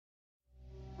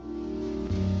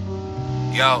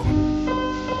Yo,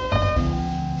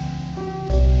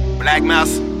 Black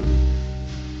Mouse,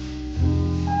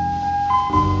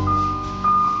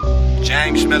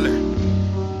 James Miller.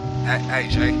 Hey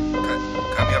Jay,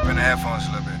 cut me up in the headphones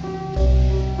a little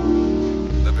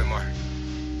bit more.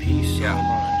 Peace, yeah.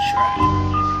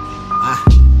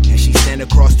 And she stand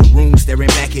across the room staring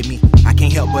back at me. I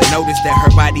can't help but notice that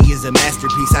her body is a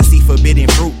masterpiece. I see forbidden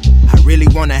fruit, I really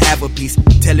wanna have a piece.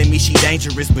 Telling me she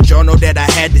dangerous, but y'all know that I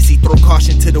had to see. Throw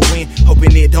caution to the wind,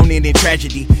 hoping it don't end in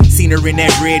tragedy. Seen her in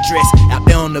that red dress, out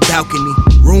there on the balcony.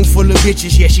 Room full of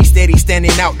bitches, yeah, she steady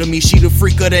standing out to me. She the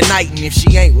freak of the night, and if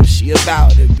she ain't what she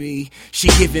about to be, she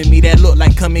giving me that look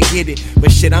like come and get it.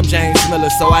 But shit, I'm James Miller,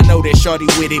 so I know that shorty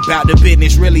with it. Bout the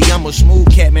business, really, I'm a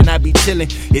smooth cat, man, I be chillin'.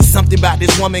 It's something about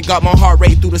this woman, got my heart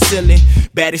rate through the ceiling.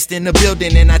 Baddest in the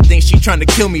building, and I think she tryna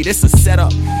kill me. This a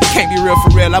setup, can't be real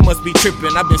for real, I must be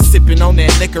trippin'. I've been sippin' on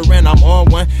that liquor and I'm on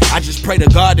one. I just pray to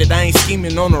God that I ain't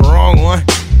scheming on the wrong one.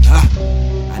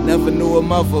 I never knew a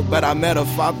mother, but I met her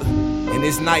father. In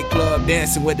this nightclub,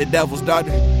 dancing with the devil's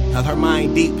daughter. Held her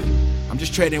mind deep, I'm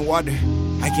just treading water.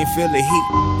 I can feel the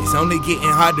heat, it's only getting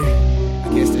harder. I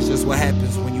guess that's just what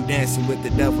happens when you dancing with the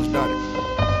devil's daughter.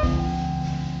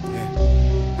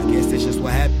 Yeah, I guess that's just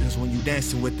what happens when you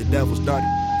dancing with the devil's daughter.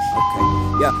 Okay,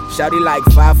 yeah, shawty like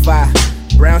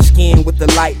 5'5", brown skin with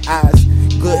the light eyes,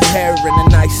 good hair and a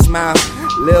nice smile.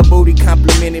 Lil' booty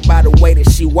complimented by the way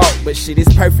that she walk, but shit is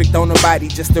perfect on her body,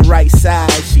 just the right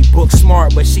size. She book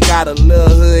smart, but she got a little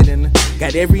hood in her.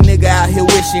 Got every nigga out here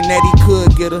wishing that he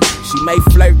could get her. She may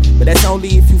flirt, but that's only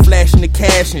if you flashing the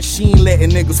cash, and she ain't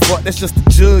letting niggas fuck, that's just a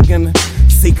jug in her.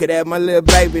 Secret that my little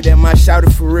baby, that my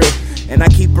shouter for real. And I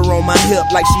keep her on my hip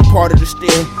like she part of the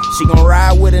still. She gon'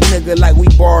 ride with a nigga like we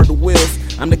borrowed the wheels.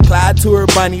 I'm the Clyde to her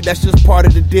bunny, that's just part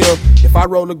of the deal. If I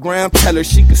roll a gram, tell her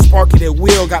she can spark it at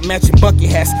will. Got matching bucket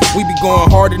hats, we be going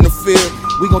hard in the field.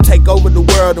 We gon' take over the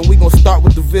world and we gon' start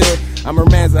with the Ville. I'm her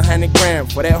man's 100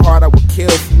 grand, for that heart I would kill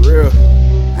for real.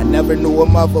 I never knew a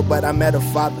mother, but I met her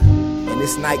father. In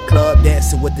this nightclub,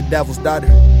 dancing with the devil's daughter.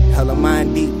 Hella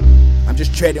mind deep, I'm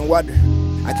just treading water.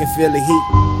 I can feel the heat,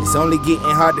 it's only getting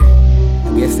harder.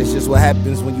 I guess that's just what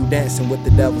happens when you dancing with the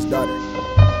devil's daughter.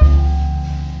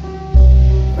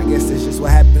 I guess that's just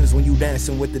what happens when you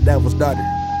dancing with the devil's daughter. I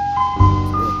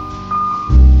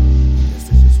guess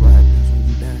that's just what happens when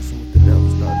you dancing with the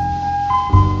devil's daughter.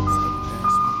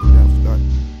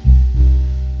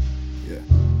 Yeah.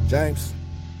 James.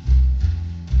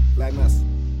 Black Mouse.